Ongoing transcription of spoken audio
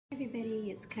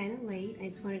It's kind of late. I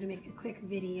just wanted to make a quick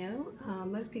video.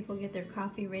 Most people get their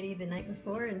coffee ready the night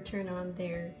before and turn on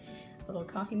their little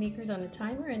coffee makers on a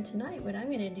timer, and tonight what I'm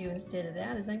going to do instead of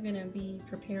that is I'm going to be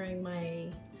preparing my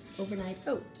overnight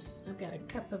oats. I've got a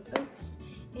cup of oats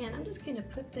and I'm just going to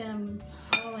put them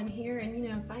all in here, and you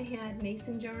know, if I had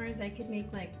mason jars I could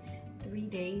make like 3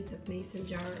 days of mason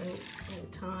jar oats at a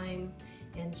time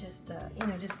and just you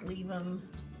know, just leave them.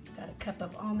 Got a cup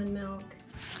of almond milk,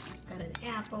 got an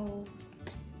apple,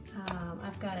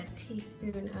 I've got a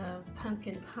teaspoon of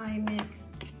pumpkin pie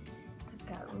mix, I've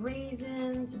got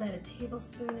raisins, about a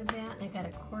tablespoon of that, and I got a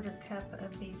 1/4 cup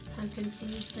of these pumpkin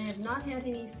seeds. I have not had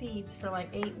any seeds for like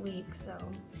 8 weeks, so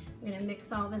I'm going to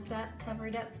mix all this up, cover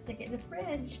it up, stick it in the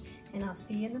fridge, and I'll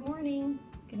see you in the morning.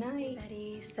 Good night.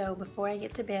 So before I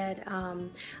get to bed,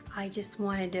 I just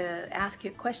wanted to ask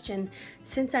you a question.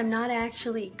 Since I'm not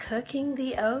actually cooking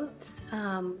the oats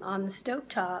on the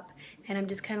stovetop, and I'm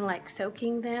just kind of like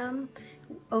soaking them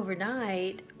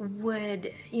overnight,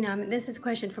 would, you know, I mean, this is a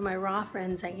question for my raw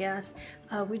friends, I guess,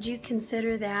 would you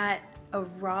consider that a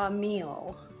raw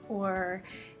meal, or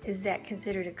is that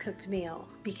considered a cooked meal?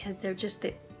 Because they're just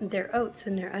they're oats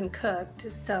and they're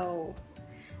uncooked, so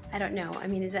I don't know. I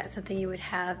mean, is that something you would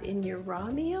have in your raw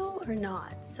meal or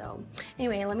not? So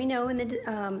anyway, let me know in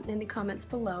the comments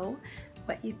below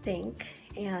what you think,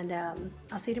 and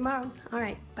I'll see you tomorrow. All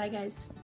right, bye guys.